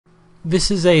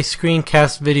This is a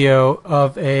screencast video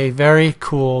of a very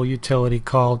cool utility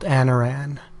called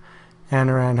Anuran.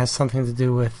 Anuran has something to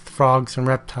do with frogs and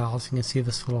reptiles. You can see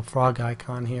this little frog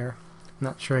icon here. I'm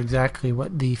not sure exactly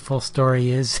what the full story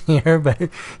is here,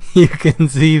 but you can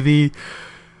see the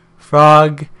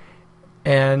frog,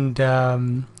 and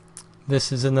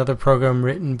this is another program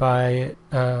written by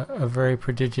a very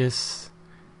prodigious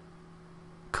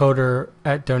coder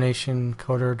at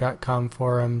donationcoder.com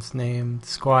forums named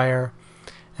Squire,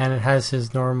 and it has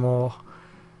his normal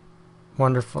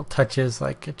wonderful touches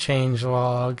like a change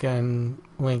log and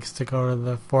links to go to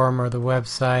the forum or the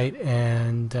website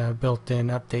and built-in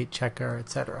update checker,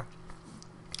 etc.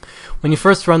 When you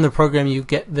first run the program, you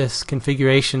get this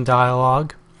configuration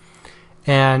dialog,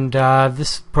 and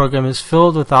this program is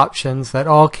filled with options that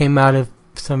all came out of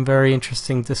some very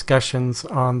interesting discussions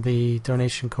on the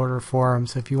Donation Coder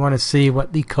forums. If you want to see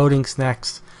what the Coding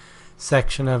Snacks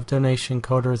section of Donation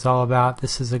Coder is all about,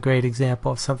 this is a great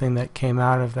example of something that came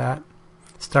out of that.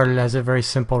 It started as a very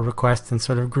simple request and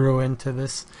sort of grew into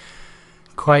this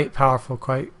quite powerful,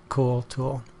 quite cool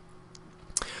tool.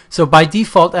 So by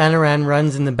default, Anuran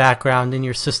runs in the background in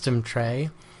your system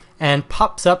tray and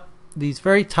pops up these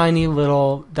very tiny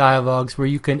little dialogues where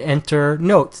you can enter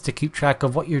notes to keep track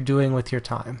of what you're doing with your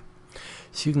time.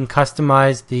 So you can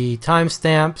customize the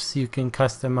timestamps, you can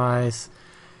customize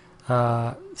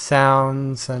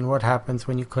sounds and what happens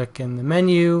when you click in the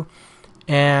menu,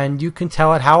 and you can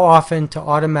tell it how often to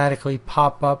automatically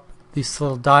pop up this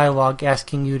little dialogue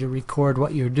asking you to record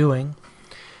what you're doing.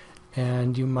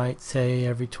 And you might say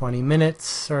every 20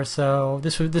 minutes or so.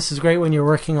 This is great when you're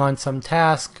working on some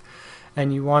task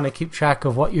and you want to keep track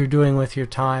of what you're doing with your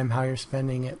time, how you're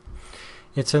spending it.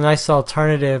 It's a nice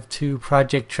alternative to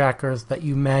project trackers that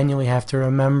you manually have to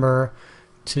remember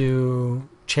to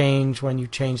change when you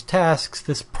change tasks.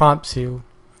 This prompts you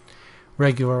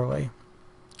regularly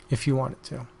if you want it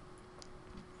to.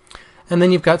 And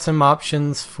then you've got some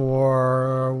options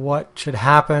for what should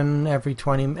happen every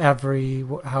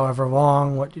however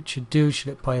long, what it should do,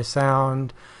 should it play a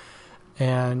sound,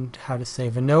 and how to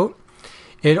save a note.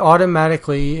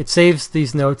 It saves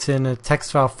these notes in a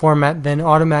text file format, then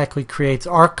automatically creates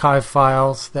archive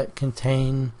files that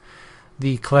contain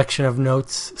the collection of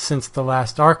notes since the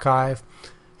last archive.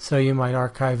 So you might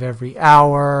archive every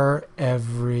hour,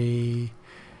 every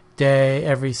day,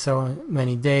 every so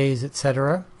many days,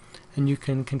 etc. And you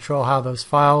can control how those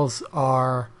files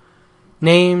are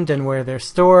named and where they're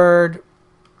stored.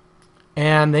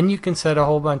 And then you can set a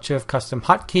whole bunch of custom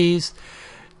hotkeys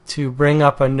to bring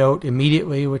up a note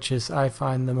immediately, which is, I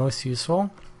find, the most useful.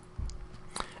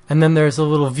 And then there's a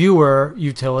little viewer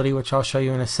utility, which I'll show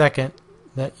you in a second,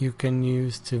 that you can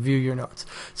use to view your notes.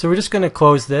 So we're just going to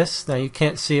close this. Now you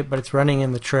can't see it, but it's running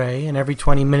in the tray, and every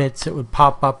 20 minutes it would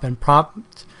pop up and prompt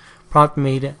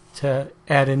me to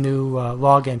add a new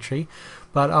log entry.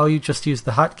 But I'll just use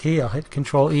the hotkey. I'll hit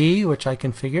Control E, which I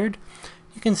configured.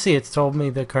 You can see it's told me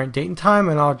the current date and time,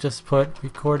 and I'll just put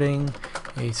recording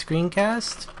a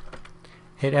screencast.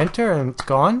 Hit enter and it's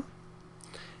gone.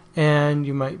 And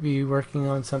you might be working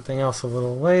on something else a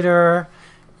little later,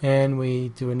 and we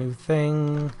do a new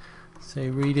thing, say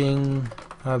reading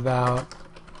about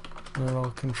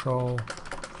neural control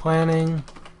planning.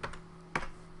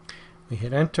 We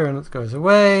hit enter and it goes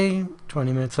away.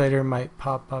 20 minutes later it might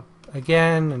pop up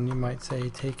again, and you might say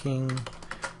taking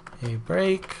a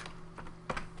break.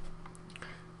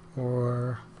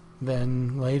 Or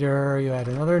then later you add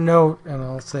another note, and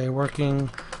I'll say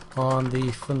working on the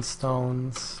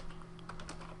Flintstones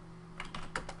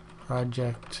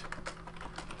project.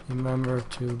 Remember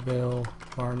to Bill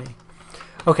Barney.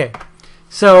 Okay,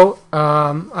 so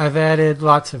I've added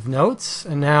lots of notes,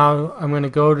 and now I'm going to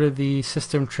go to the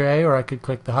system tray, or I could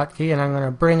click the hotkey, and I'm going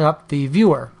to bring up the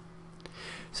viewer.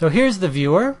 So here's the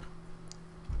viewer,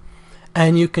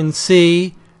 and you can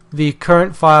see the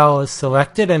current file is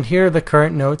selected, and here are the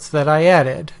current notes that I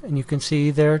added. And you can see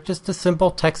they're just a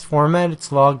simple text format. It's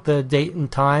logged the date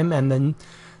and time and then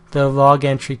the log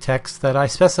entry text that I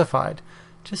specified.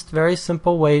 Just a very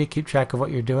simple way to keep track of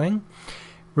what you're doing.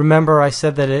 Remember, I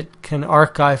said that it can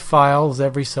archive files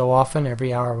every so often,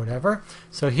 every hour, whatever.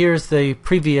 So here's the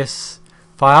previous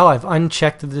file. I've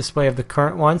unchecked the display of the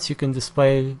current ones. You can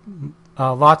display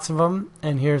lots of them.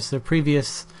 And here's the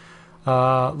previous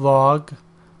log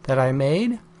that I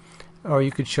made, or you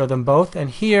could show them both.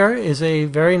 And here is a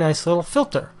very nice little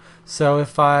filter. So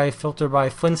if I filter by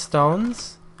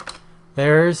Flintstones,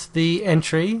 there's the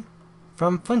entry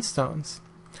from Flintstones.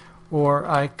 Or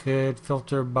I could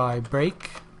filter by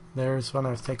break. There's when I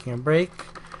was taking a break.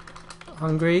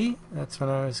 Hungry, that's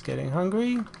when I was getting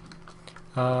hungry.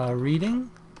 Reading.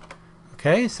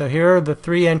 Okay, so here are the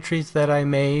 3 entries that I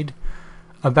made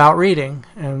about reading,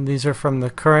 and these are from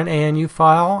the current ANU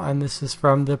file, and this is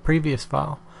from the previous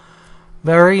file.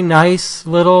 Very nice,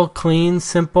 little, clean,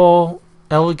 simple,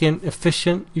 elegant,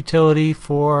 efficient utility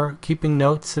for keeping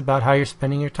notes about how you're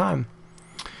spending your time.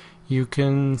 You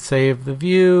can save the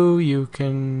view, you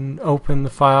can open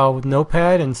the file with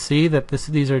Notepad and see that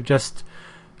these are just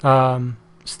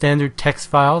standard text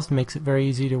files. Makes it very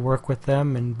easy to work with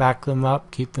them and back them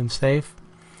up, keep them safe.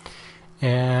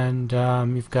 And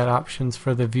you've got options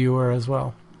for the viewer as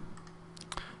well.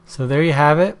 So there you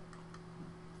have it.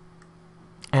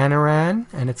 Anuran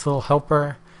and its little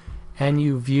helper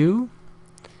NU View,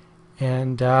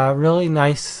 and really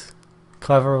nice,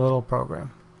 clever little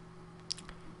program.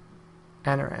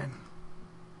 Anuran.